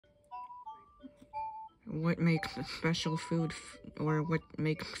What makes a special food, or what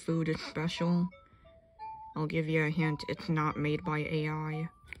makes food special? I'll give you a hint, it's not made by AI.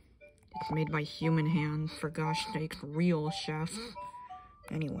 It's made by human hands, for gosh sakes, real chefs.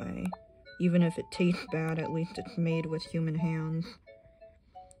 Anyway, even if it tastes bad, at least it's made with human hands.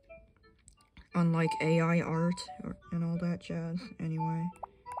 Unlike AI art, and all that jazz. Anyway,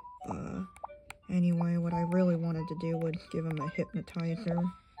 what I really wanted to do was give him a hypnotizer.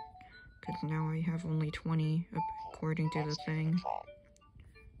 Because now I have only 20, according to the thing.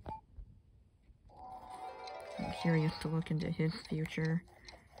 I'm curious to look into his future.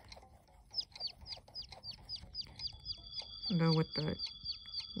 Though with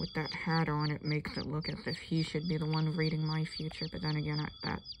that hat on, it makes it look as if he should be the one reading my future, but then again,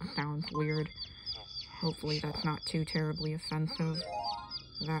 that sounds weird. Hopefully that's not too terribly offensive,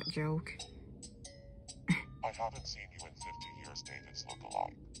 that joke. I haven't seen you in 50 years, David's look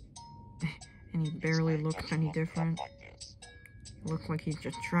alike. And he barely looks any different. Looks like he's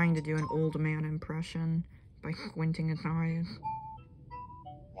just trying to do an old man impression by squinting his eyes.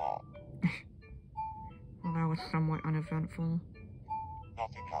 Wow. Well, that was somewhat uneventful.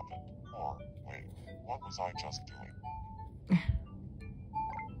 Nothing happened. Or, wait, what was I just doing?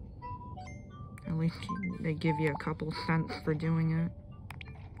 At least they give you a couple cents for doing it.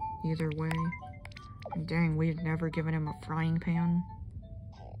 Either way. And dang, we've never given him a frying pan.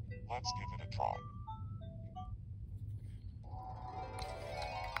 Cool. Let's give it a try.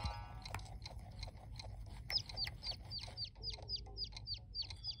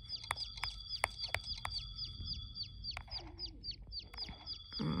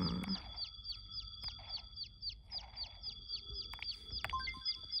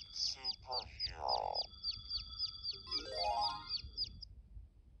 Superhero.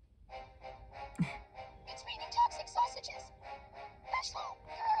 It's raining toxic sausages. HHOLE,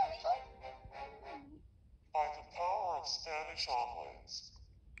 you're our only hope. By the power of Spanish omelettes.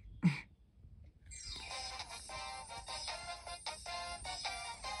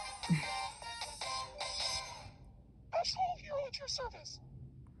 HHOLE, here at your service.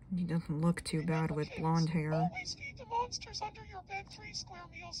 He doesn't look too bad with blonde hair. Always feed the monsters under your bed 3 square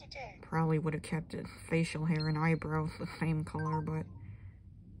meals a day. Probably would have kept his facial hair and eyebrows the same color, but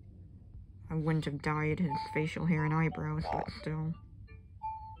I wouldn't have dyed his facial hair and eyebrows, but still.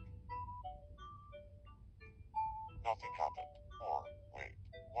 Nothing happened. Or, wait,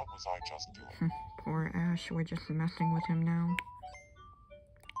 what was I just doing? Poor Ash, we're just messing with him now.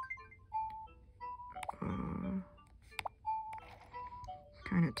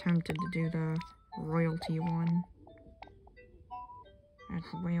 Kind of tempted to do the royalty one as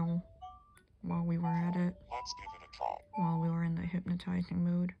well while we were at it. Let's give it a try. While we were in the hypnotizing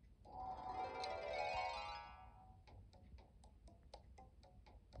mood.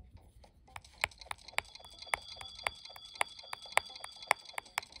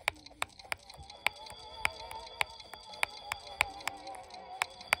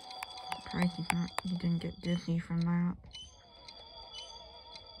 Surprised he didn't get dizzy from that.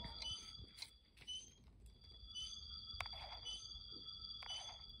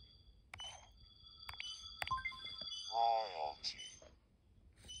 Royalty.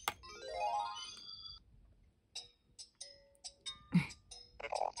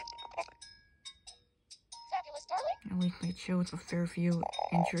 Fabulous, darling. At least they chose a fair few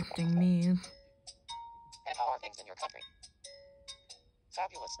interesting me's. And how are things in your country?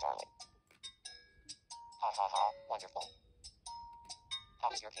 Fabulous, darling. Ha ha ha, wonderful. How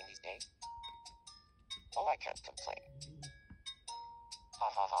is your king these days? Oh, I can't complain. Ha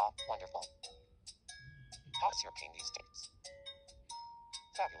ha ha, wonderful. How's your king these days?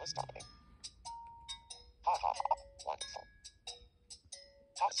 Fabulous, darling. Ha ha ha, wonderful.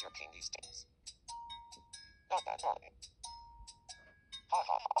 How's your king these days? Not bad, darling. Ha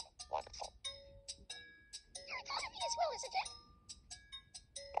ha ha, wonderful. Your economy is well, isn't it?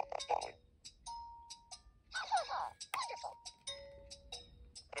 Not bad, darling. Ha ha ha, wonderful.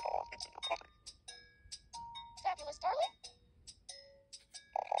 And all things in your country. Fabulous, darling.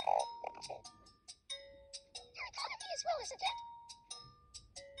 Ha ha ha, wonderful. Your economy is well, isn't it?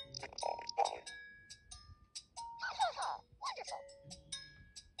 Same as always, darling. Ha ha ha, wonderful.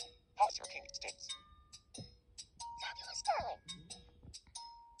 How's your king these days? Fabulous, darling.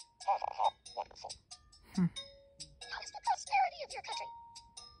 Ha ha ha, wonderful. How is the prosperity of your country?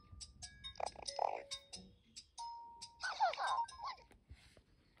 Fabulous, darling. Ha ha ha, wonderful.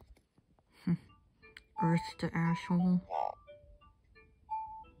 Earth to HHOLE. Wow.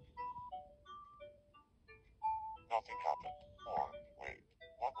 Nothing happened. Or, wait,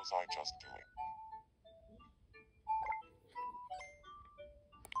 what was I just doing?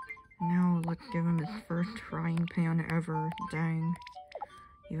 Now let's give him his first frying pan ever. Dang.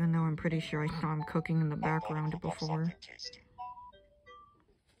 Even though I'm pretty sure I saw him cooking in the background before.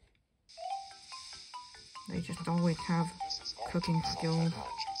 They just always have cooking skills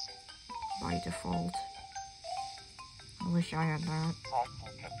by default. I wish I had that. Fried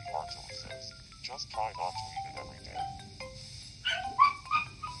food can be hard to resist. Just try not to eat it every day.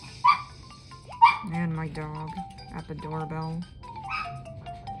 And my dog at the doorbell.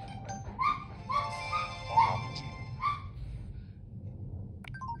 Bon appetit.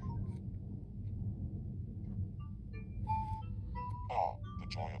 Ah, the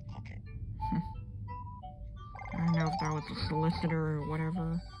joy of cooking. I don't know if that was a solicitor or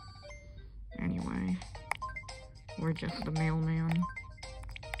whatever. Anyway. Or just the mailman.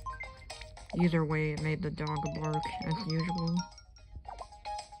 Either way, it made the dog bark as usual.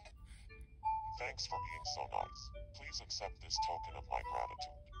 Thanks for being so nice. Please accept this token of my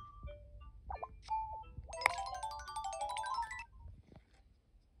gratitude.